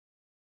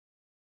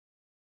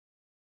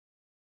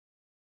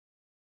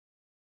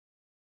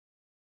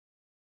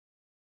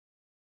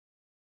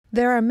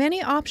There are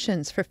many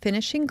options for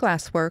finishing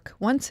glasswork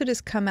once it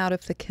has come out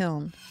of the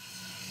kiln.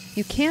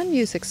 You can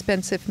use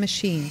expensive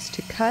machines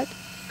to cut,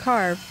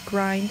 carve,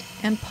 grind,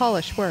 and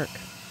polish work.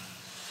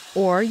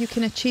 Or you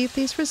can achieve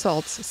these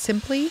results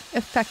simply,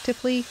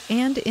 effectively,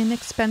 and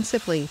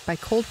inexpensively by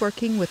cold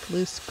working with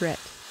loose grit.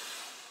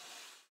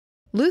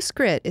 Loose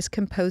grit is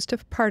composed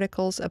of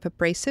particles of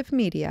abrasive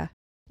media,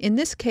 in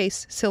this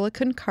case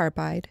silicon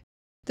carbide,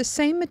 the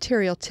same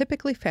material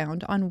typically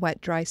found on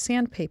wet-dry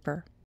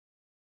sandpaper.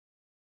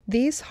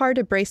 These hard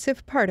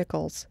abrasive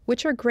particles,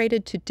 which are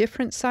graded to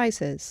different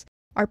sizes,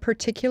 are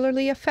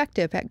particularly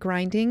effective at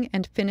grinding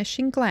and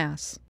finishing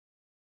glass,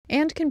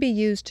 and can be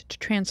used to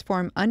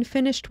transform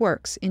unfinished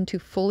works into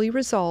fully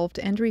resolved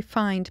and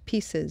refined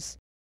pieces.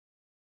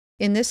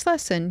 In this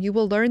lesson, you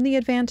will learn the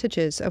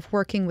advantages of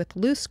working with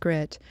loose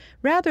grit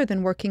rather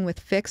than working with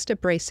fixed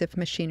abrasive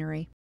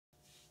machinery.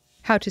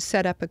 How to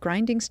set up a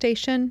grinding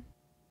station,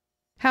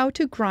 how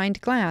to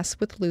grind glass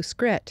with loose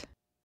grit,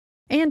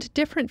 and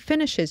different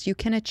finishes you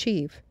can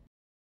achieve.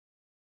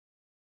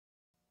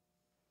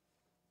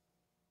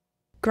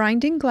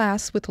 Grinding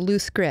glass with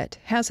loose grit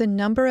has a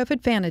number of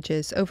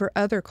advantages over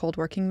other cold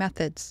working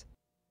methods.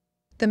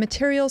 The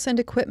materials and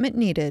equipment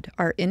needed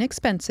are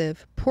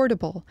inexpensive,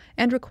 portable,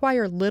 and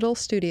require little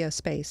studio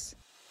space.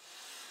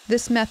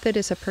 This method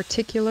is a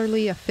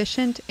particularly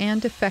efficient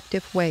and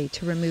effective way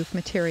to remove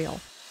material.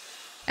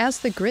 As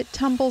the grit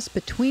tumbles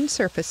between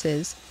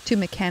surfaces to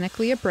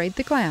mechanically abrade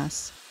the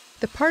glass,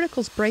 the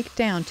particles break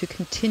down to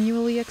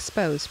continually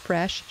expose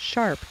fresh,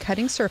 sharp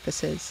cutting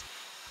surfaces,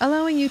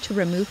 allowing you to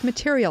remove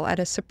material at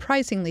a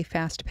surprisingly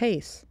fast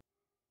pace.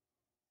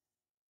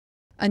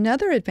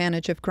 Another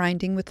advantage of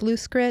grinding with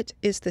loose grit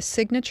is the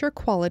signature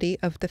quality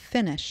of the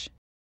finish.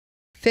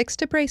 Fixed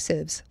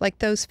abrasives, like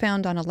those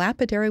found on a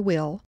lapidary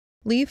wheel,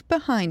 leave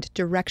behind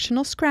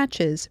directional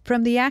scratches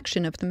from the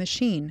action of the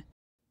machine.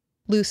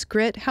 Loose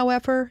grit,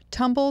 however,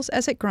 tumbles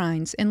as it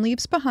grinds and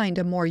leaves behind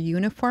a more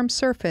uniform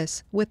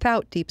surface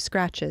without deep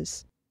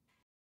scratches.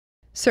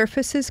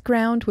 Surfaces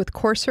ground with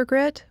coarser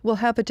grit will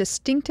have a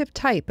distinctive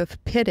type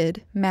of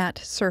pitted, matte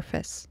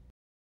surface.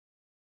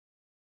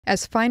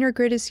 As finer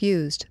grit is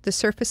used, the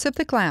surface of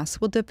the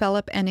glass will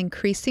develop an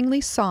increasingly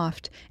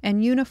soft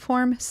and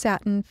uniform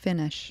satin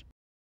finish.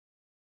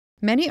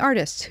 Many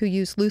artists who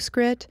use loose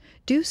grit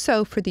do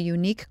so for the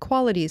unique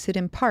qualities it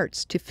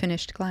imparts to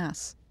finished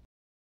glass.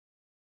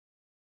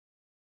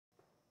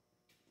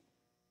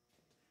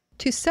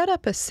 To set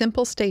up a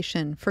simple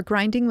station for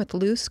grinding with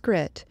loose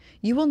grit,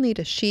 you will need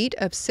a sheet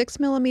of 6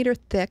 mm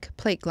thick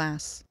plate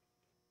glass.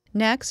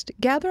 Next,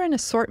 gather an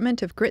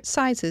assortment of grit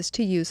sizes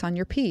to use on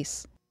your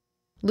piece.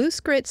 Loose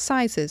grit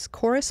sizes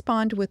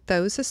correspond with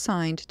those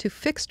assigned to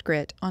fixed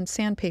grit on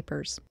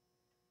sandpapers.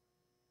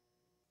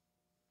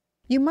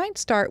 You might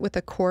start with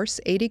a coarse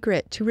 80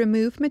 grit to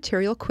remove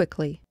material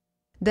quickly,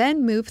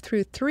 then move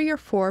through 3 or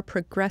 4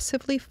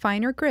 progressively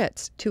finer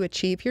grits to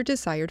achieve your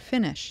desired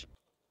finish.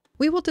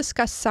 We will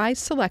discuss size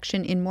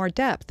selection in more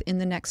depth in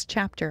the next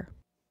chapter.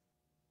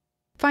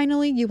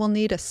 Finally, you will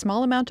need a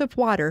small amount of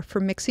water for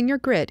mixing your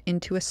grit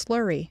into a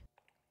slurry.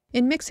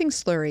 In mixing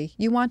slurry,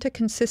 you want a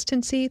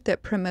consistency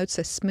that promotes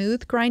a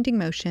smooth grinding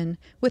motion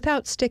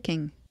without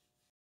sticking.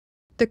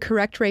 The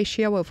correct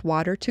ratio of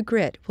water to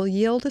grit will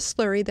yield a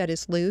slurry that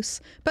is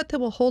loose, but that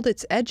will hold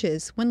its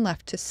edges when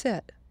left to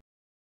sit.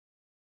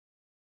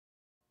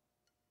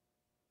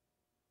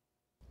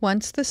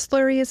 Once the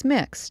slurry is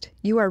mixed,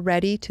 you are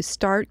ready to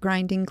start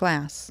grinding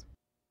glass.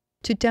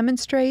 To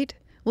demonstrate,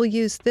 we'll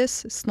use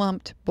this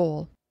slumped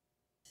bowl.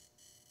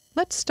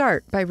 Let's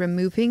start by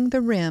removing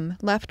the rim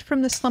left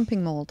from the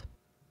slumping mold.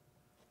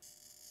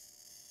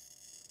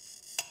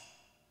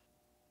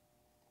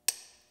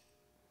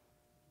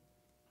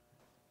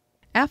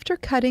 After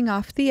cutting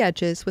off the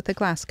edges with a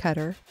glass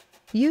cutter,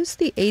 use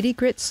the 80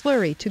 grit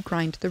slurry to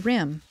grind the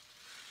rim.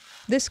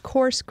 This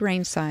coarse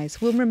grain size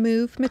will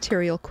remove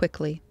material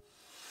quickly.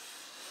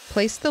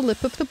 Place the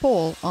lip of the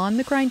bowl on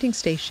the grinding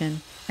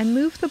station and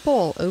move the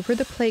bowl over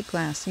the plate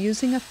glass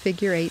using a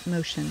figure-8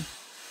 motion.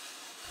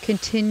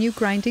 Continue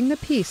grinding the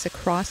piece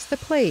across the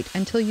plate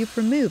until you've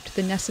removed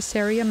the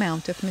necessary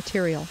amount of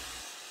material.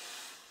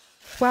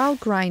 While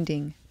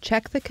grinding,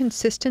 check the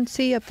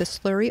consistency of the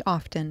slurry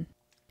often,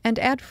 and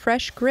add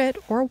fresh grit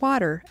or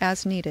water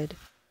as needed.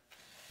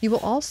 You will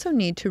also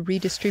need to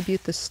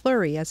redistribute the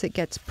slurry as it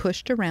gets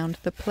pushed around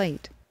the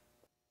plate.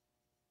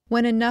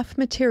 When enough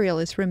material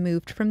is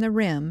removed from the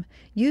rim,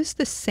 use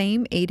the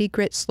same 80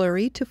 grit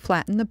slurry to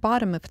flatten the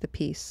bottom of the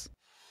piece.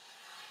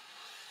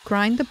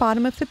 Grind the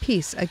bottom of the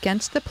piece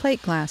against the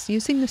plate glass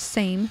using the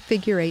same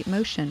figure-8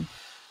 motion.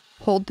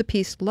 Hold the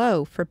piece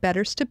low for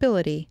better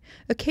stability,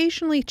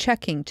 occasionally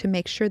checking to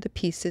make sure the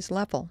piece is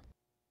level.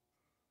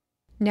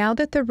 Now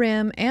that the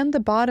rim and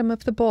the bottom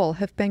of the bowl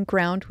have been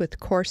ground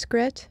with coarse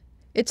grit,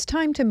 it's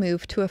time to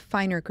move to a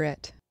finer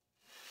grit.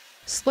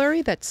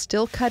 Slurry that's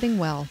still cutting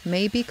well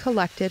may be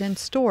collected and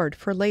stored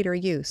for later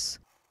use.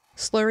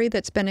 Slurry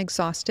that's been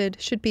exhausted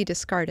should be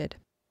discarded.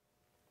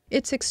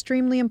 It's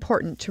extremely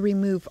important to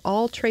remove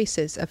all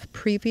traces of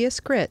previous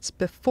grits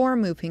before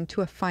moving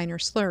to a finer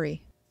slurry.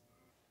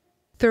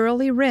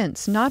 Thoroughly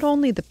rinse not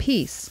only the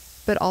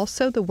piece, but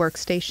also the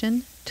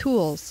workstation,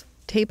 tools,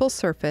 table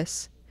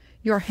surface,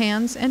 your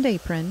hands and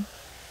apron,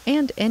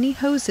 and any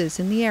hoses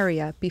in the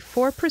area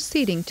before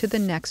proceeding to the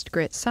next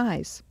grit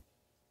size.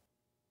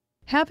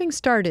 Having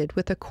started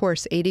with a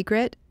coarse 80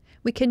 grit,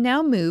 we can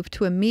now move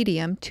to a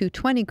medium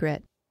 220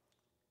 grit.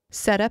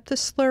 Set up the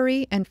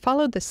slurry and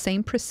follow the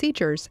same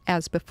procedures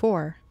as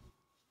before.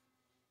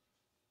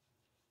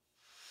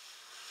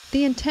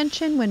 The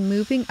intention when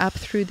moving up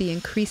through the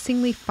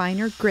increasingly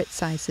finer grit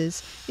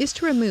sizes is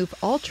to remove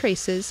all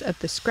traces of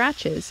the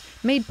scratches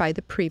made by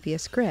the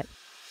previous grit.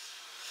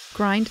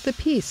 Grind the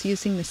piece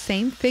using the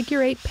same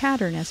figure-8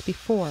 pattern as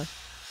before.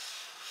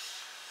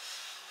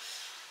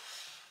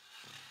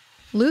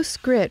 Loose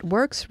grit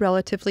works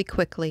relatively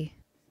quickly.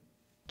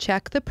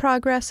 Check the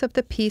progress of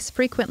the piece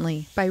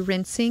frequently by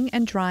rinsing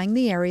and drying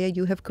the area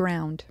you have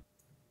ground.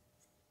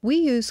 We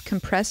use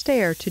compressed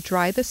air to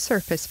dry the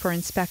surface for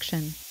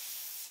inspection.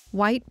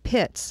 White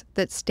pits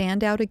that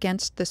stand out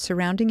against the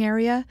surrounding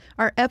area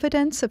are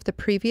evidence of the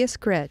previous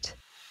grit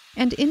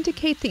and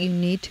indicate that you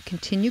need to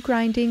continue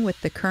grinding with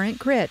the current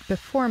grit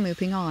before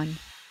moving on.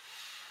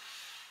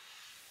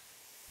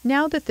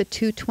 Now that the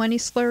 220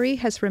 slurry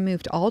has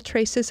removed all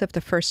traces of the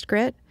first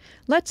grit,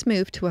 let's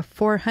move to a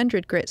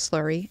 400 grit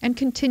slurry and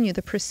continue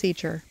the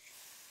procedure.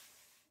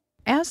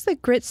 As the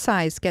grit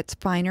size gets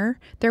finer,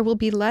 there will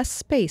be less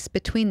space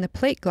between the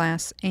plate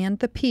glass and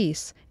the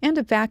piece, and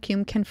a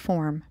vacuum can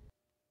form.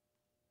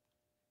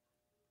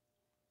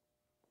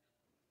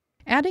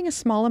 Adding a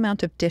small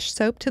amount of dish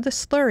soap to the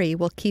slurry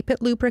will keep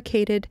it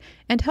lubricated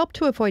and help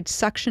to avoid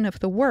suction of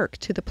the work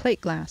to the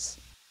plate glass.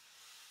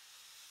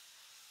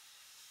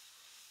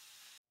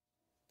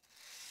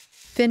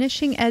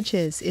 Finishing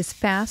edges is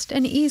fast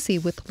and easy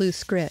with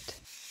loose grit.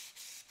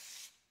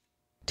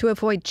 To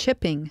avoid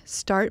chipping,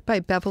 start by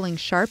beveling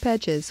sharp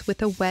edges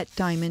with a wet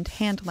diamond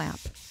hand lap.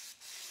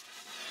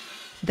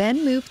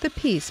 Then move the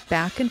piece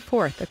back and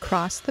forth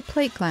across the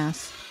plate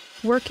glass,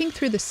 working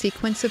through the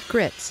sequence of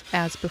grits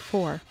as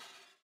before.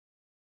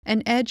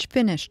 An edge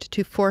finished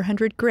to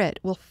 400 grit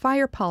will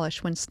fire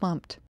polish when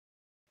slumped.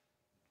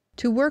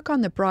 To work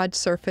on the broad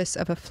surface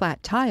of a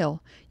flat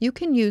tile, you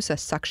can use a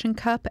suction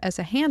cup as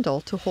a handle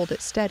to hold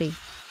it steady.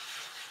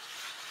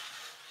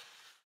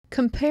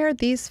 Compare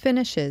these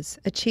finishes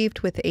achieved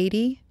with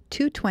 80,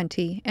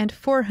 220, and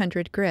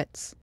 400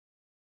 grits.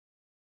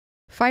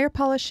 Fire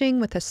polishing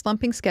with a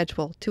slumping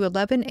schedule to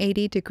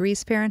 1180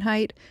 degrees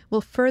Fahrenheit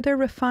will further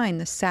refine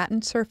the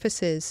satin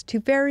surfaces to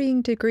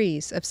varying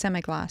degrees of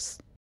semigloss.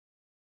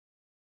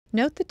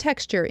 Note the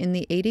texture in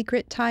the 80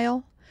 grit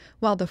tile,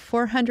 while the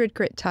 400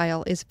 grit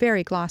tile is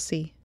very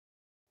glossy.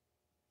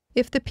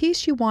 If the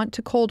piece you want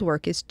to cold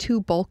work is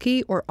too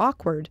bulky or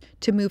awkward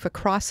to move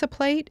across a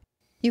plate,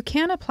 you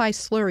can apply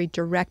slurry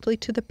directly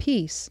to the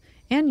piece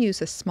and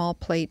use a small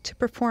plate to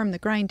perform the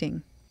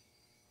grinding.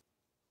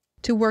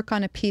 To work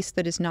on a piece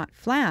that is not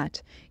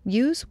flat,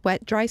 use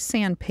wet-dry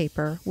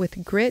sandpaper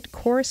with grit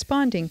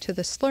corresponding to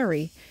the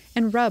slurry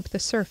and rub the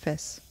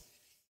surface.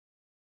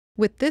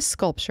 With this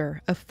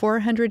sculpture, a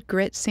 400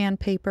 grit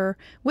sandpaper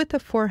with a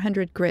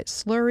 400 grit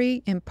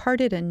slurry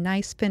imparted a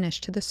nice finish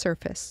to the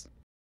surface.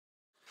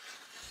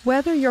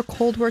 Whether you're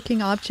cold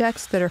working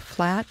objects that are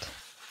flat,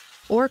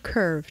 or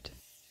curved,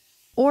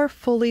 or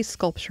fully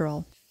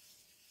sculptural,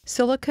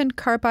 silicon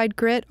carbide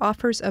grit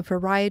offers a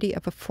variety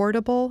of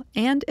affordable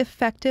and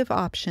effective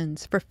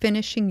options for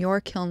finishing your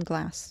kiln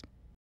glass.